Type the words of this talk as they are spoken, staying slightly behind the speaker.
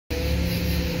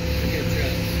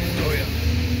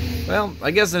Well,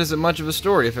 I guess it isn't much of a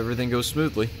story if everything goes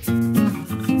smoothly.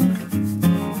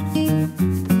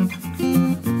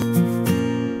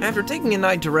 After taking a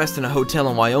night to rest in a hotel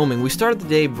in Wyoming, we started the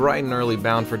day bright and early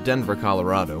bound for Denver,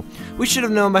 Colorado. We should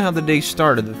have known by how the day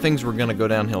started that things were going to go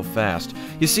downhill fast.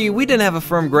 You see, we didn't have a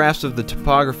firm grasp of the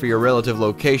topography or relative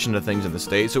location of things in the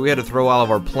state, so we had to throw all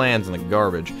of our plans in the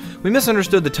garbage. We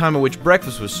misunderstood the time at which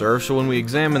breakfast was served, so when we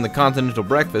examined the continental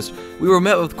breakfast, we were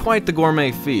met with quite the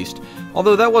gourmet feast.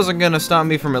 Although that wasn't going to stop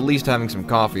me from at least having some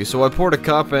coffee, so I poured a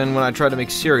cup, and when I tried to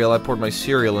make cereal, I poured my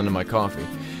cereal into my coffee.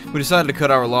 We decided to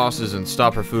cut our losses and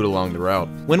stop for food along the route.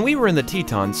 When we were in the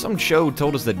Tetons, some chode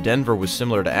told us that Denver was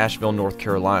similar to Asheville, North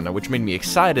Carolina, which made me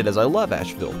excited as I love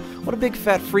Asheville. What a big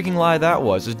fat freaking lie that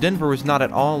was, as Denver was not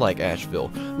at all like Asheville.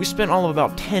 We spent all of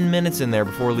about 10 minutes in there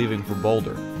before leaving for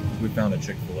Boulder. We found a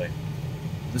Chick-fil-A.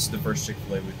 This is the first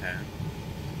Chick-fil-A we've had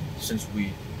since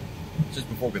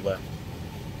before we left.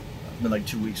 It's been like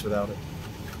 2 weeks without it.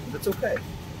 But that's okay.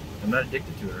 I'm not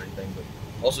addicted to it or anything, but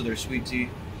also their sweet tea.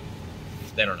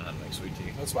 They don't know how to make sweet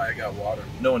tea. That's why I got water.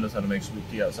 No one knows how to make sweet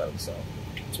tea outside of the South.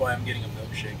 That's why I'm getting a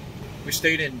milkshake. We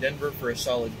stayed in Denver for a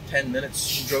solid 10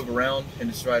 minutes, drove around, and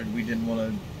decided we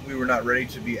were not ready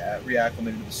to be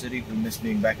reacclimated to the city. We missed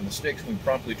being back in the sticks. We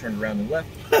promptly turned around and left.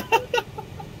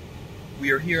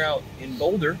 We are here out in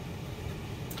Boulder,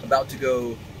 about to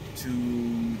go to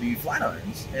the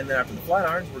Flatirons, and then after the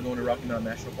Flatirons, we're going to Rocky Mountain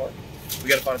National Park. We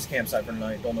got to find us a campsite for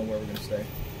tonight. Don't know where we're going to stay.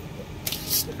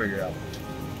 We'll figure it out.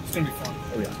 It's gonna be fun.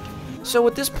 Oh yeah. So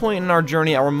at this point in our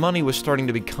journey, our money was starting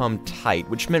to become tight,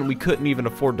 which meant we couldn't even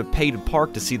afford to pay to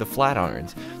park to see the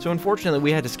Flatirons. So unfortunately,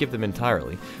 we had to skip them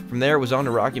entirely. From there, it was on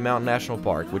to Rocky Mountain National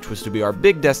Park, which was to be our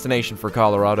big destination for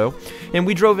Colorado. And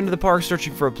we drove into the park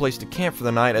searching for a place to camp for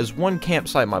the night, as one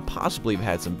campsite might possibly have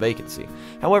had some vacancy.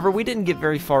 However, we didn't get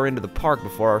very far into the park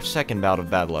before our second bout of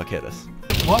bad luck hit us.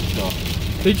 What the?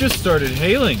 They just started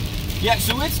hailing. Yeah,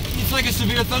 so it's like a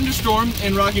severe thunderstorm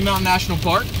in Rocky Mountain National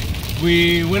Park.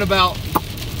 We went about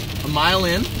a mile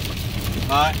in,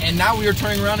 and now we are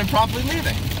turning around and promptly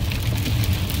leaving.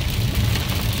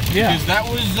 Yeah. Because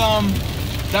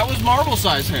that was marble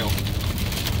size hail.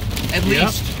 At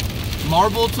least.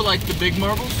 Marble to like the big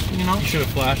marbles, you know? You should have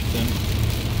flashed them.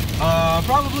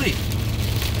 Probably.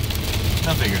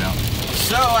 I'll figure it out.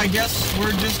 So I guess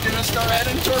we're just gonna start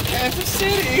heading toward Kansas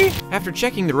City. After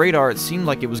checking the radar, it seemed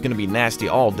like it was going to be nasty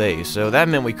all day, so that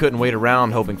meant we couldn't wait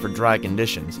around hoping for dry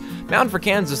conditions. Bound for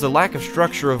Kansas, the lack of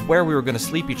structure of where we were going to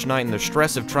sleep each night and the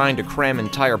stress of trying to cram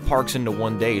entire parks into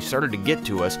one day started to get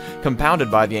to us, compounded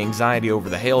by the anxiety over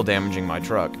the hail damaging my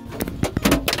truck.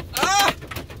 Ah!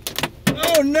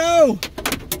 Oh no!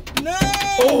 No!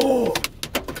 Oh!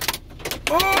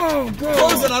 Oh, God!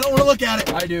 Close it, I don't want to look at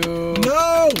it. I do.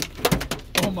 No!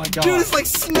 Oh my God. Dude, it's like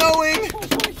snowing!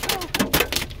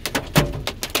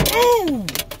 Oh!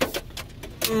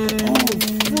 Oh,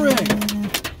 frick!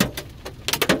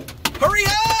 Hurry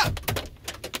up!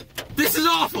 This is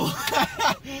awful!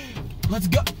 Let's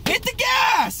go. Hit the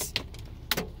gas!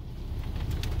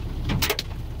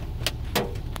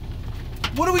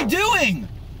 What are we doing?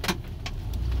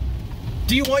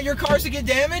 Do you want your cars to get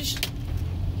damaged?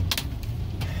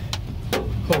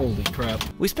 Holy crap.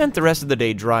 We spent the rest of the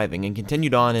day driving and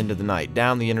continued on into the night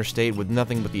down the interstate with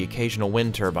nothing but the occasional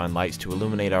wind turbine lights to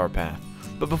illuminate our path.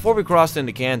 But before we crossed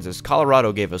into Kansas,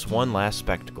 Colorado gave us one last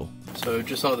spectacle. So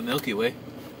just saw the Milky Way.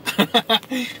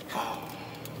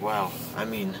 Wow. I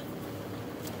mean,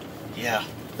 yeah,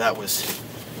 that was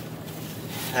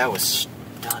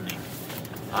stunning.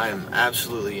 I am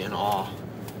absolutely in awe.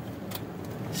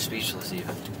 Speechless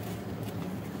even.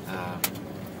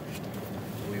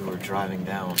 We were driving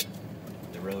down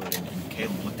the road and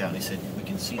Caleb looked out and he said, we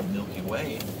can see the Milky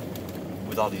Way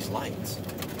with all these lights.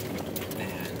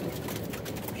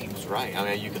 And he was right.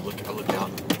 I mean, I looked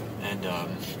out and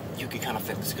you could kind of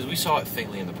fit this, because we saw it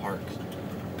faintly in the park,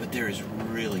 but there is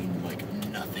really like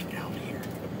nothing out here.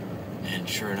 And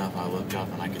sure enough, I looked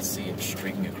up and I could see it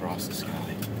streaking across the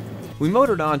sky. We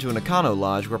motored on to an Econo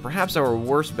Lodge where perhaps our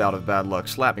worst bout of bad luck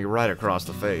slapped me right across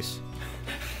the face.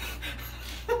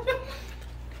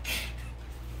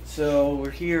 So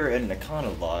we're here at an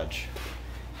Econo Lodge.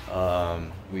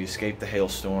 We escaped the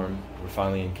hailstorm. We're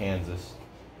finally in Kansas.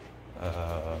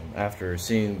 After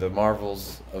seeing the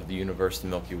marvels of the universe, the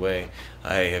Milky Way,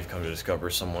 I have come to discover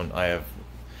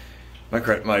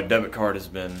my debit card has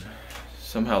been,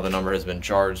 somehow the number has been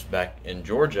charged back in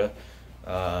Georgia,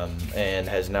 and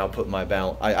has now put my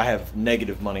balance, I have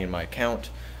negative money in my account,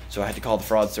 so I had to call the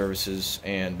fraud services,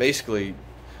 and basically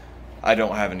I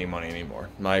don't have any money anymore.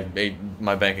 My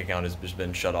bank account has just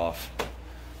been shut off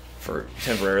for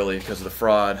temporarily because of the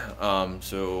fraud.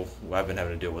 So I've been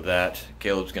having to deal with that.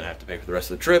 Caleb's gonna have to pay for the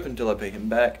rest of the trip until I pay him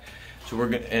back. So we're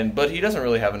gonna, but he doesn't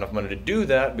really have enough money to do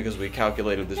that because we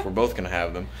calculated this. We're both gonna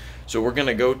have them. So we're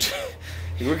gonna go to,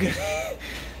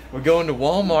 we're going to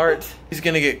Walmart. He's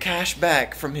gonna get cash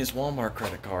back from his Walmart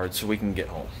credit card so we can get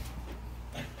home.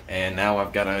 And now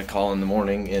I've got to call in the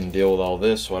morning and deal with all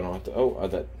this, so I don't have to.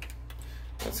 Oh,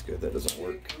 that's good. That doesn't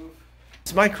work.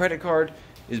 So my credit card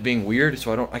is being weird,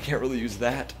 so I can't really use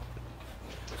that.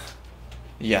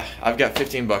 Yeah, I've got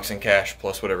 15 bucks in cash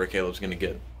plus whatever Caleb's gonna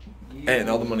get, and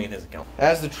all the money in his account.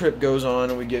 As the trip goes on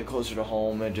and we get closer to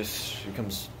home, it just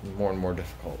becomes more and more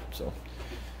difficult. So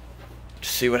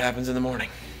just see what happens in the morning.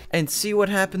 And see what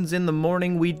happens in the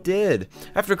morning we did.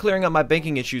 After clearing up my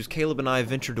banking issues, Caleb and I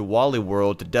ventured to Wally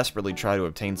World to desperately try to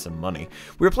obtain some money.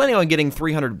 We were planning on getting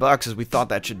 300 bucks as we thought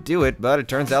that should do it, but it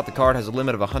turns out the card has a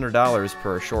limit of $100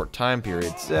 per short time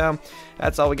period, so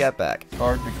that's all we got back.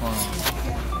 Card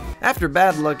declined. After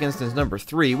bad luck instance number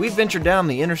 3, we ventured down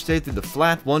the interstate through the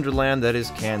flat wonderland that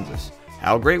is Kansas.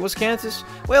 How great was Kansas?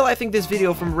 Well, I think this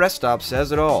video from Rest Stop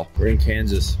says it all. We're in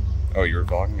Kansas. Oh, you were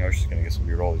vlogging? I was just gonna get some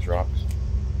beer, all these rocks.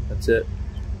 That's it.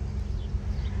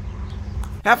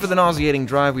 After the nauseating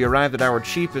drive, we arrived at our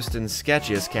cheapest and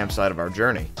sketchiest campsite of our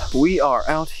journey. We are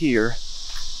out here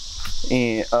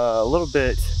in a little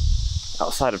bit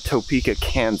outside of Topeka,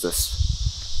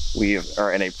 Kansas. We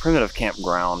are in a primitive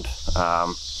campground,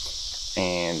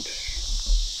 and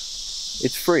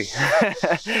it's free.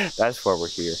 That's why we're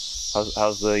here.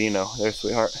 How's the, there,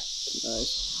 sweetheart?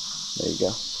 Nice. There you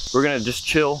go. We're gonna just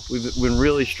chill. We've been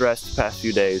really stressed the past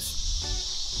few days.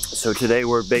 So today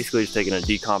we're basically just taking a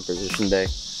decomposition day.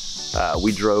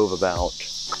 We drove about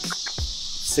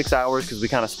 6 hours because we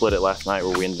kind of split it last night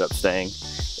where we ended up staying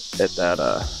at that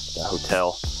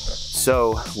hotel.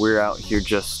 So we're out here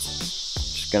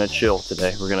just gonna chill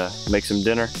today. We're gonna make some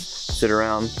dinner, sit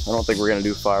around. I don't think we're gonna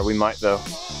do fire. We might though.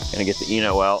 Gonna get the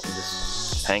Eno out and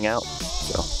just hang out.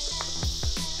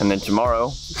 So, and then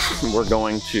tomorrow we're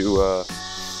going to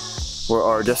where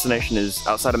our destination is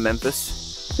outside of Memphis.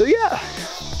 So yeah,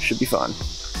 should be fun.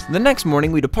 The next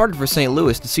morning, we departed for St.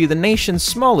 Louis to see the nation's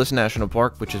smallest national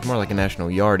park, which is more like a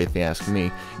national yard if you ask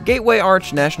me, Gateway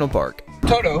Arch National Park.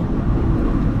 Toto,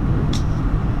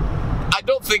 I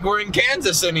don't think we're in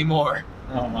Kansas anymore.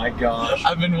 Oh my gosh.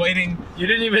 I've been waiting. You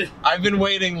didn't even. I've been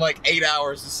waiting like 8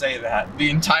 hours to say that. The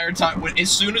entire time.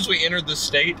 As soon as we entered the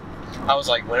state, I was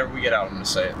like, whenever we get out, I'm going to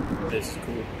say it. This is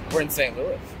cool. We're in St.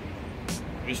 Louis.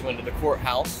 We just went to the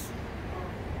courthouse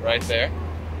right there.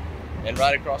 And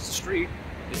right across the street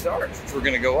is the arch, which we're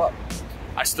gonna go up.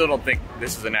 I still don't think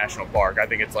this is a national park. I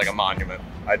think it's like a monument.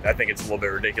 I think it's a little bit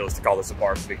ridiculous to call this a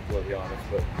park, to be completely honest,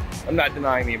 but I'm not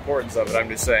denying the importance of it. I'm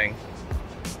just saying,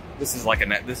 this is like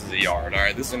this is a yard, all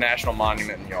right? This is a national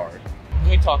monument and yard.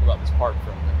 Let me talk about this park for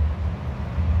a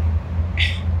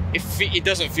minute. It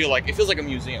doesn't feel like, it feels like a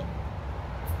museum.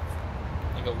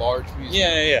 Like a large museum?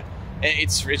 Yeah. And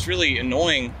it's really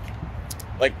annoying.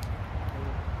 Like,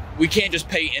 we can't just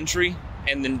pay entry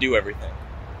and then do everything.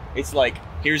 It's like,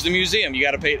 here's the museum, you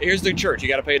gotta pay, here's the church, you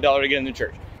gotta pay $1 to get in the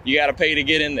church. You gotta pay to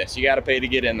get in this, you gotta pay to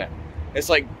get in that. It's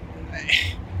like,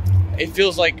 it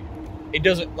feels like, it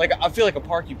doesn't, like, I feel like a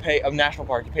park you pay, a national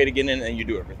park, you pay to get in and you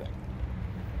do everything.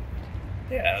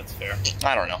 Yeah, that's fair.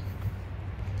 I don't know.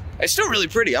 It's still really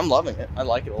pretty, I'm loving it. I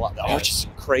like it a lot. The arch is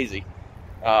crazy.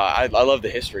 I love the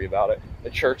history about it. The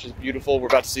church is beautiful. We're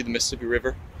about to see the Mississippi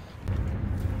River.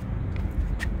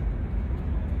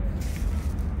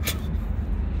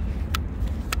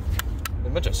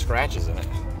 A bunch of scratches in it.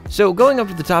 So going up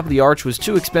to the top of the arch was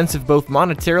too expensive both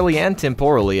monetarily and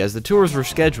temporally, as the tours were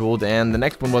scheduled and the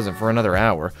next one wasn't for another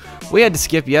hour. We had to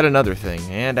skip yet another thing,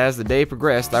 and as the day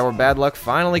progressed, our bad luck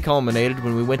finally culminated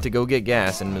when we went to go get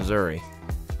gas in Missouri.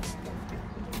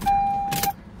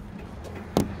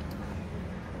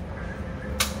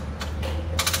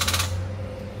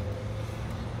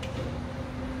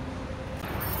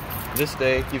 This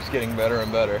day keeps getting better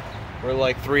and better. We're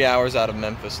like 3 hours out of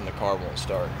Memphis and the car won't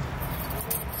start.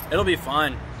 It'll be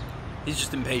fine. He's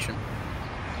just impatient.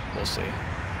 We'll see.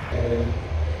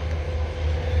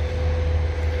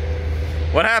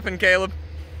 What happened, Caleb?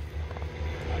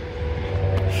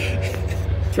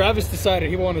 Travis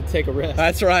decided he wanted to take a rest.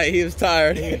 That's right, he was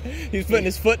tired. He was putting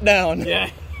his foot down.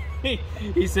 Yeah.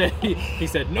 He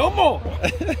said, no more.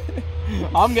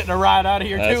 I'm getting a ride out of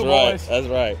here too, boys. That's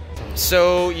right.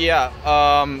 So yeah,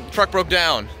 truck broke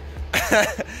down.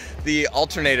 The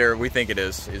alternator, we think it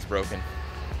is broken.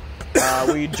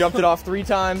 We jumped it off 3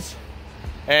 times,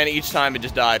 and each time it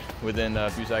just died within a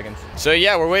few seconds. So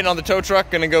yeah, we're waiting on the tow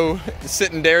truck, gonna go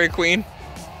sit in Dairy Queen,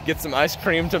 get some ice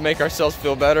cream to make ourselves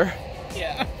feel better.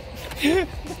 Yeah.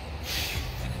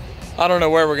 I don't know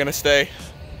where we're gonna stay.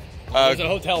 There's a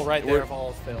hotel right there if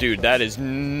all fails. Dude, that is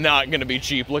not gonna be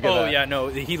cheap. Look at that. Oh yeah, no.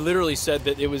 He literally said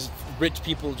that it was rich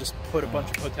people just put a bunch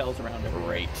of hotels around it.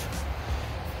 Great.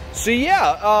 So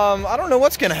yeah, I don't know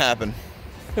what's gonna happen.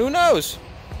 Who knows?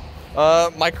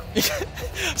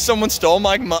 Someone stole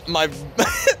my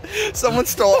someone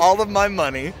stole all of my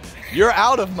money. You're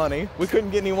out of money. We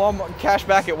couldn't get any cash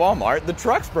back at Walmart. The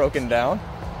truck's broken down.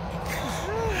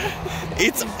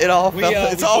 It's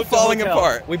all falling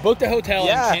apart. We booked a hotel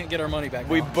and can't get our money back.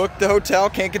 We booked the hotel,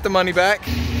 can't get the money back.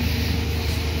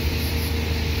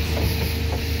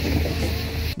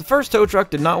 The first tow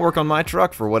truck did not work on my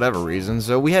truck for whatever reason,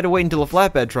 so we had to wait until a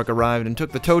flatbed truck arrived and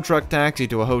took the tow truck taxi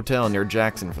to a hotel near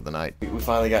Jackson for the night. We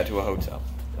finally got to a hotel.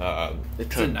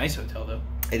 It's a nice hotel though.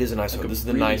 It is a nice hotel. This is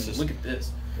the nicest. Look at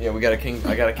this. Yeah, we got a king.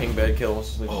 I got a king bed. Kill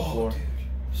sleep on the floor. Dude,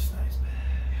 it's a nice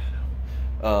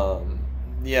bed.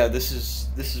 Yeah, this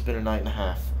has been a night and a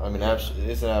half. I mean,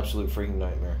 it's an absolute freaking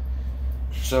nightmare.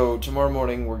 So tomorrow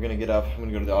morning we're gonna get up. I'm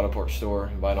gonna go to the auto parts store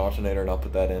and buy an alternator, and I'll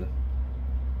put that in,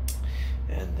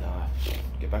 and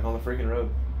get back on the freaking road.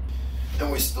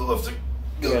 And we still have to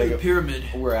go to the pyramid.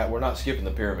 We're not skipping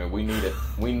the pyramid. We need it.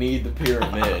 We need the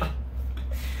pyramid.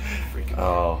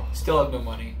 Oh, still have no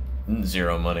money.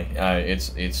 Zero money.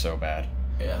 It's so bad.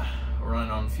 Yeah, we're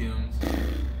running on fumes.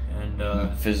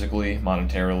 And physically,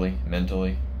 monetarily,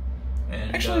 mentally.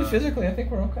 And actually, physically, I think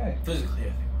we're okay. Physically,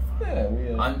 I think we're fine.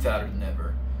 Yeah, I'm fatter than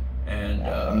ever. And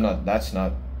I'm not. That's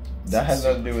not. That has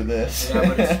nothing to do with this. Yeah,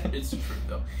 but it's the truth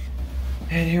though.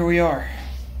 And here we are.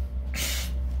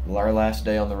 Our last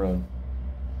day on the road.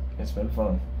 It's been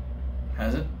fun.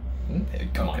 Has it?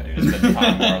 Come on, dude. It's been the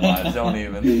time of our lives. Don't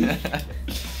even.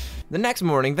 The next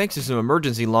morning, thanks to some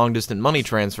emergency long-distance money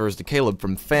transfers to Caleb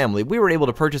from family, we were able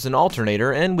to purchase an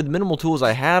alternator, and with minimal tools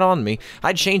I had on me,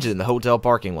 I'd change it in the hotel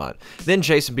parking lot, then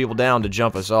chase some people down to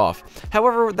jump us off.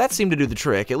 However, that seemed to do the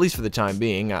trick, at least for the time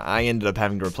being. I ended up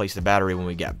having to replace the battery when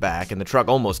we got back, and the truck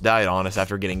almost died on us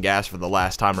after getting gas for the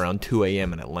last time around 2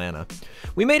 a.m. in Atlanta.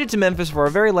 We made it to Memphis for our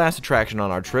very last attraction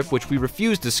on our trip, which we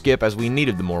refused to skip as we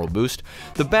needed the moral boost,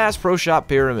 the Bass Pro Shop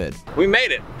Pyramid. We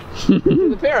made it to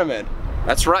the pyramid.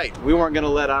 That's right. We weren't going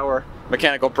to let our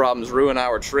mechanical problems ruin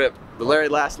our trip. The very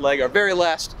last leg, our very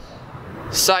last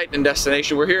site and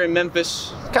destination. We're here in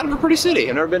Memphis. Kind of a pretty city.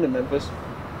 I've never been to Memphis.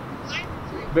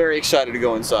 Very excited to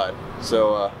go inside.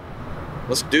 So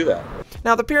let's do that.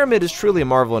 Now, the pyramid is truly a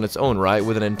marvel in its own right,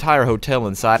 with an entire hotel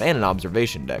inside and an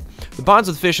observation deck. The ponds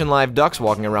with fish and live ducks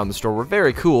walking around the store were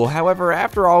very cool. However,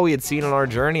 after all we had seen on our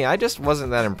journey, I just wasn't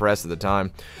that impressed at the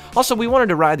time. Also, we wanted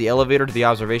to ride the elevator to the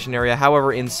observation area.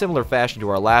 However, in similar fashion to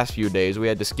our last few days, we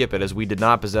had to skip it as we did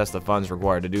not possess the funds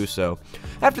required to do so.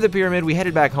 After the pyramid, we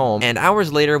headed back home, and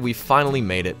hours later, we finally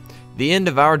made it. The end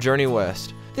of our journey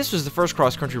west. This was the first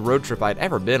cross-country road trip I'd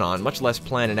ever been on, much less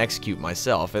plan and execute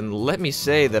myself, and let me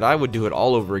say that I would do it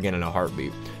all over again in a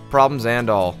heartbeat. Problems and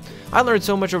all. I learned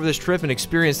so much over this trip and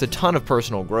experienced a ton of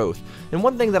personal growth. And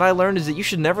one thing that I learned is that you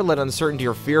should never let uncertainty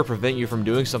or fear prevent you from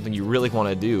doing something you really want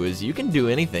to do, as you can do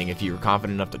anything if you're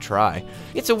confident enough to try.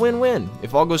 It's a win-win.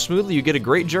 If all goes smoothly, you get a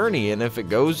great journey, and if it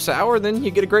goes sour, then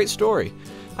you get a great story.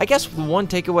 I guess the one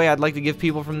takeaway I'd like to give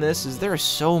people from this is there is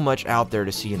so much out there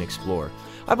to see and explore.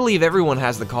 I believe everyone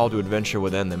has the call to adventure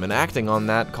within them, and acting on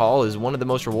that call is one of the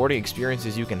most rewarding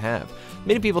experiences you can have.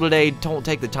 Many people today don't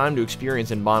take the time to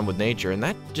experience and bond with nature, and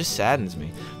that just saddens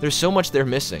me. There's so much they're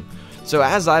missing. So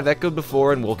as I've echoed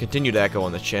before and will continue to echo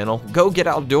on this channel, go get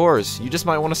outdoors. You just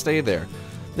might want to stay there.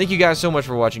 Thank you guys so much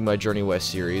for watching my Journey West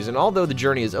series, and although the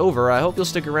journey is over, I hope you'll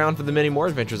stick around for the many more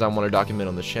adventures I want to document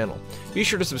on this channel. Be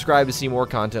sure to subscribe to see more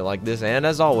content like this, and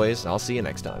as always, I'll see you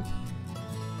next time.